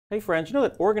Hey friends, you know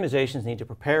that organizations need to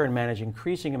prepare and manage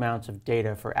increasing amounts of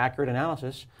data for accurate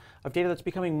analysis of data that's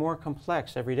becoming more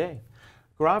complex every day.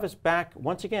 Gaurav is back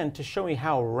once again to show me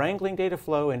how wrangling data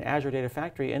flow in Azure Data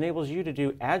Factory enables you to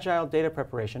do agile data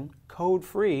preparation,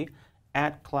 code-free,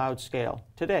 at cloud scale,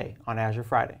 today on Azure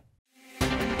Friday.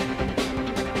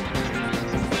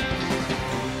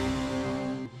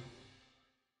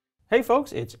 Hey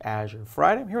folks, it's Azure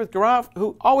Friday. I'm here with Gaurav,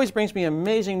 who always brings me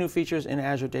amazing new features in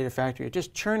Azure Data Factory,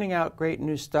 just churning out great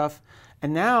new stuff.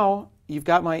 And now you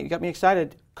got me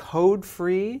excited.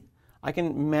 Code-free. I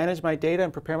can manage my data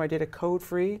and prepare my data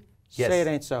code-free. Yes. Say it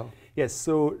ain't so. Yes,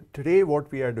 so today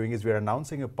what we are doing is we are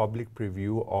announcing a public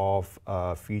preview of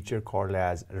a feature called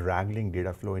as Wrangling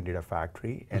Data Flow in Data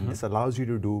Factory. And this allows you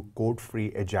to do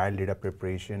code-free agile data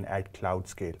preparation at cloud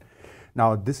scale.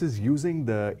 Now, this is using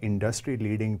the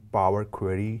industry-leading Power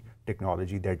Query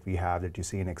technology that we have that you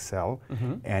see in Excel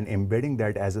and embedding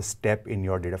that as a step in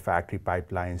your data factory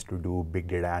pipelines to do big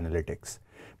data analytics,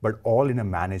 but all in a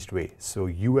managed way. So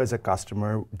you as a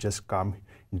customer just come,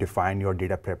 define your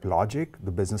data prep logic,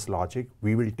 the business logic.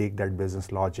 We will take that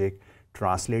business logic,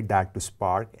 translate that to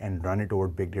Spark, and run it over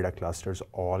big data clusters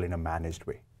all in a managed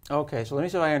way. Okay, so let me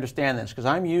see if I understand this, because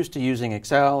I'm used to using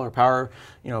Excel or Power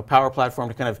Platform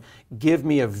to kind of give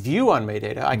me a view on my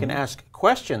data. I can ask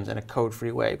questions in a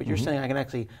code-free way, but you're saying I can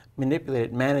actually manipulate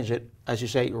it, manage it, as you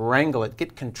say, wrangle it,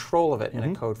 get control of it in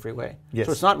a code-free way. Yes.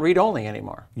 So it's not read-only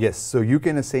anymore. Yes, so you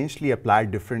can essentially apply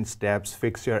different steps,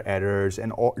 fix your errors,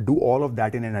 and do all of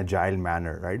that in an agile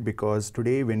manner, right? Because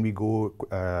today when we go,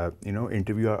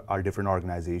 interview our different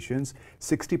organizations,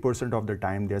 60% of the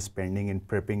time they're spending in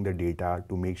prepping the data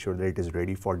to make sure that it is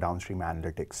ready for downstream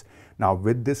analytics. Now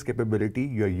with this capability,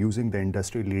 you're using the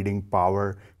industry-leading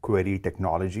Power Query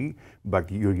technology, but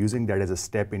you're using that as a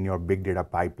step in your big data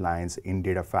pipelines in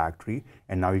Data Factory,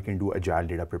 and now you can do agile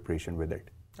data preparation with it.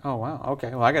 Oh, wow. Okay.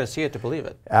 Well, I got to see it to believe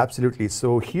it. Absolutely.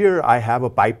 So here I have a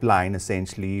pipeline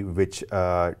essentially which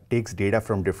takes data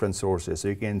from different sources. So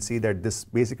you can see that this is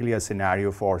basically a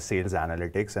scenario for sales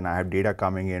analytics, and I have data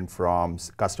coming in from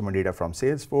customer data from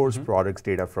Salesforce, products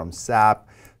data from SAP,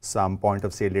 some point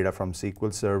of sale data from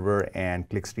SQL Server, and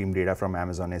clickstream data from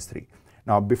Amazon S3.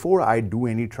 Now, before I do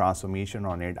any transformation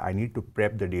on it, I need to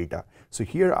prep the data. So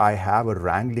here I have a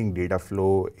wrangling data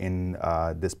flow in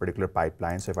this particular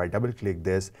pipeline. So if I double click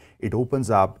this, it opens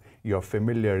up your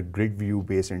familiar grid view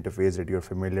based interface that you're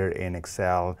familiar in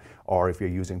Excel, or if you're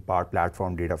using Power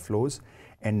Platform data flows.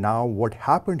 And now what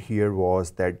happened here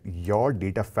was that your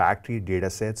data factory data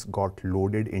sets got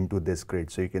loaded into this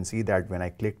grid. So you can see that when I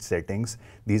clicked settings,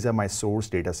 these are my source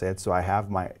data sets. So I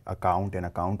have my account and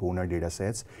account owner data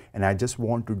sets, and I just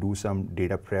want to do some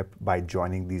data prep by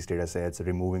joining these data sets,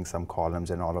 removing some columns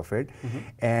and all of it.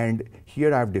 And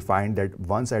here I've defined that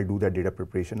once I do that data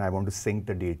preparation, I want to sync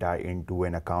the data into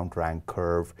an account rank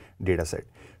curve data set.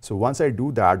 So once I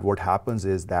do that, what happens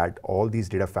is that all these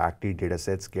data factory data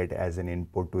sets get as an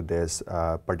input to this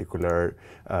particular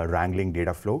wrangling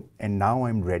data flow. And now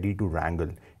I'm ready to wrangle.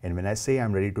 And when I say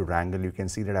I'm ready to wrangle, you can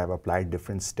see that I've applied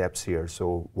different steps here.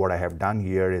 So what I have done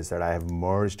here is that I have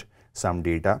merged some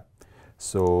data.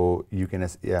 So you can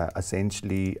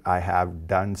essentially, I have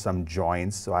done some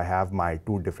joins. So I have my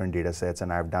two different data sets,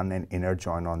 and I've done an inner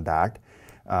join on that.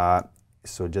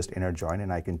 So just inner join,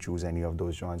 and I can choose any of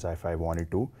those joins if I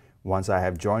wanted to. Once I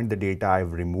have joined the data,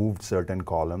 I've removed certain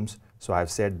columns. So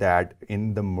I've said that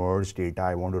in the merge data,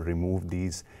 I want to remove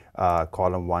these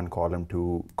column 1, column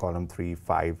 2, column 3,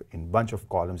 5, in bunch of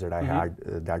columns that I had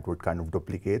that would kind of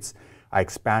duplicates. I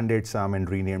expanded some and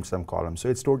renamed some columns. So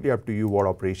it's totally up to you what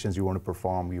operations you want to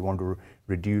perform. You want to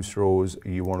reduce rows,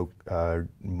 you want to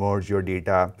merge your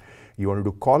data. You want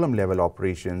to do column level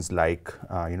operations like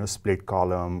split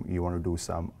column, you want to do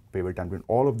some pivot and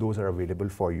all of those are available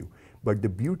for you. But the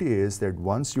beauty is that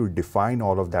once you define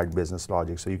all of that business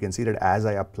logic, so you can see that as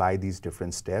I apply these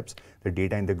different steps, the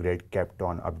data in the grid kept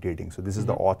on updating. So this is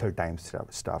the author time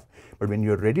stuff. But when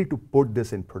you're ready to put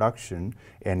this in production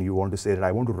and you want to say that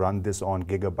I want to run this on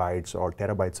gigabytes or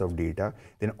terabytes of data,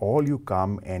 then all you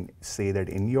come and say that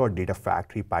in your data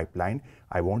factory pipeline,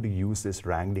 I want to use this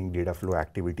wrangling data flow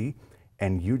activity.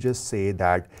 And you just say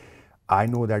that I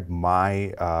know that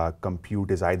my compute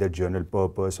is either general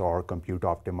purpose or compute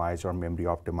optimized or memory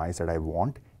optimized that I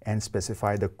want, and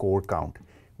specify the core count.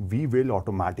 We will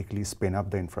automatically spin up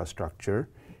the infrastructure,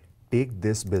 take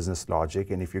this business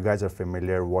logic, and if you guys are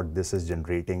familiar, what this is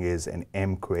generating is an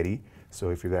M query. So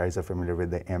if you guys are familiar with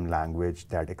the M language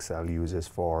that Excel uses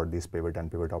for these pivot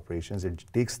and pivot operations, it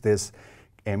takes this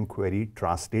M query,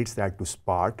 translates that to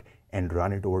Spark, and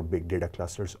run it over big data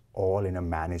clusters all in a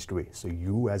managed way. So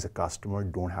you as a customer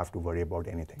don't have to worry about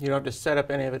anything. You don't have to set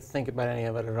up any of it, think about any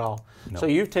of it at all. No. So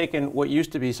you've taken what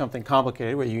used to be something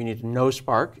complicated, where you need to know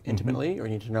Spark intimately, or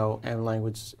you need to know M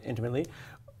language intimately,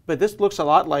 but this looks a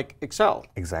lot like Excel.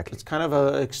 Exactly. It's kind of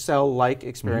an Excel-like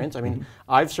experience. I mean,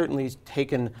 I've certainly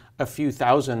taken a few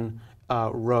thousand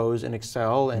rows in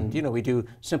Excel, and you know, we do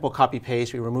simple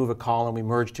copy-paste, we remove a column, we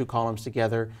merge two columns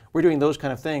together. We're doing those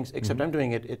kind of things, except I'm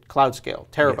doing it at cloud scale,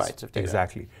 terabytes of data.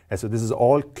 Exactly. And so this is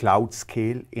all cloud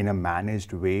scale in a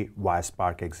managed way via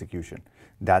Spark execution.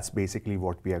 That's basically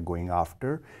what we are going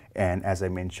after. And as I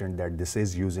mentioned, that this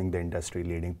is using the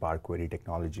industry-leading Power Query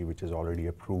technology, which is already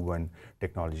a proven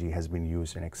technology, has been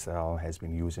used in Excel, has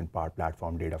been used in Power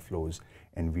Platform data flows,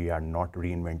 and we are not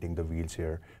reinventing the wheels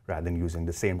here, rather than using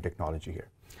the same technology here.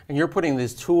 And you're putting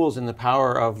these tools in the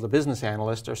power of the business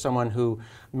analyst, or someone who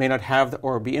may not have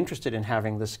or be interested in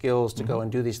having the skills to go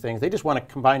and do these things. They just want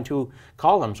to combine two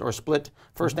columns or split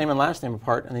first name and last name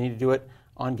apart, and they need to do it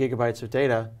on gigabytes of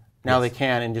data. Now they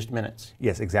can in just minutes.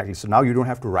 Yes, exactly. So now you don't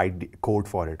have to write code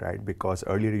for it, right? Because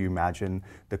earlier you imagine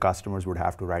the customers would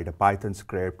have to write a Python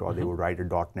script, or they would write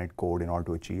a .NET code in order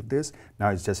to achieve this. Now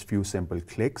it's just few simple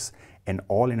clicks, and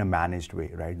all in a managed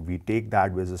way, right? We take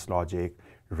that business logic,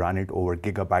 run it over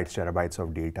gigabytes, terabytes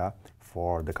of data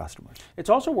for the customers. It's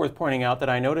also worth pointing out that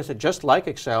I noticed that just like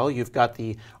Excel, you've got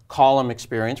the column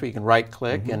experience where you can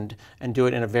right-click and do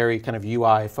it in a very kind of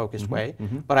UI-focused way.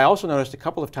 But I also noticed a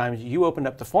couple of times you opened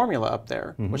up the formula up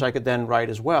there, which I could then write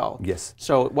as well. Yes.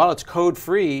 So while it's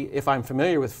code-free, if I'm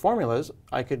familiar with formulas,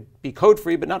 I could be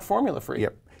code-free but not formula-free.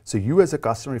 Yep. So you as a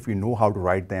customer, if you know how to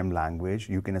write the M language,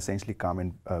 you can essentially come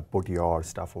and put your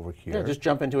stuff over here. Yeah, just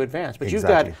jump into advanced. But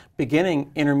Exactly. you've got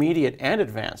beginning, intermediate, and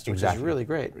advanced, which is really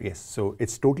great. Yes, so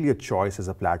it's totally a choice as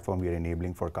a platform we are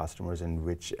enabling for customers in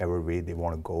whichever way they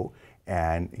want to go,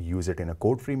 and use it in a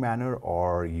code-free manner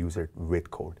or use it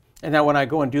with code. And now when I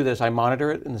go and do this, I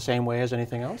monitor it in the same way as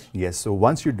anything else? Yes, so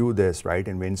once you do this, right,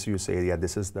 and once you say, yeah,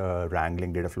 this is the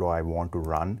Wrangling data flow I want to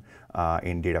run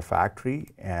in Data Factory,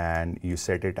 and you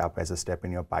set it up as a step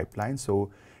in your pipeline, so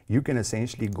you can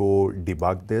essentially go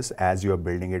debug this as you are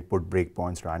building it, put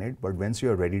breakpoints, run it. But once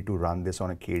you are ready to run this on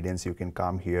a cadence, you can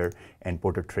come here and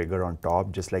put a trigger on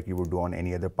top, just like you would do on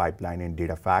any other pipeline in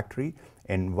Data Factory.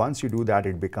 And once you do that,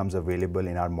 it becomes available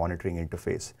in our monitoring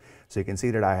interface. So you can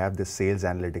see that I have this sales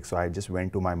analytics. So I just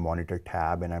went to my monitor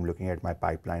tab and I'm looking at my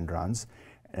pipeline runs.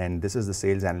 And this is the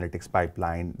sales analytics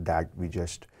pipeline that we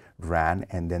just ran.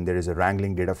 And then there is a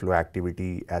Wrangling data flow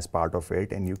activity as part of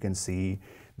it. And you can see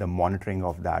the monitoring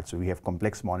of that. So we have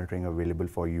complex monitoring available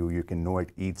for you. You can know at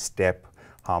each step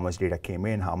how much data came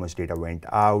in, how much data went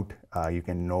out. You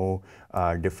can know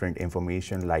different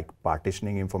information like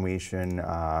partitioning information,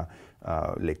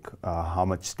 how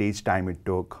much stage time it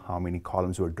took, how many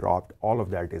columns were dropped. All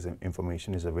of that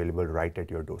information is available right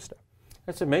at your doorstep.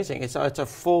 That's amazing. It's a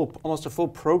full, almost a full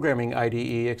programming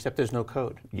IDE, except there's no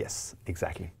code. Yes,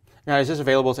 exactly. Now, is this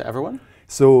available to everyone?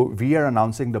 So we are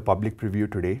announcing the public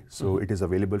preview today. So it is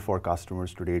available for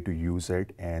customers today to use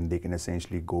it, and they can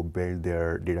essentially go build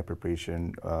their data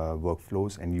preparation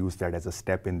workflows and use that as a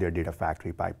step in their Data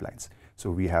Factory pipelines.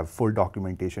 So we have full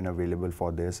documentation available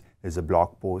for this. There's a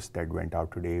blog post that went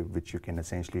out today, which you can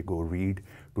essentially go read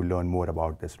to learn more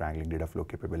about this Wrangling data flow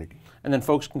capability. And then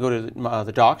folks can go to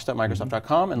the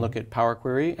docs.microsoft.com and look at Power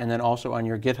Query, and then also on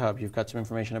your GitHub, you've got some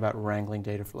information about Wrangling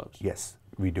data flows. Yes,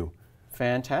 we do.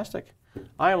 Fantastic.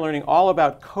 I am learning all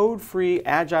about code-free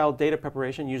agile data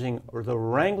preparation using the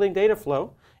Wrangling data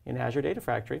flow in Azure Data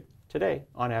Factory today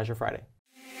on Azure Friday.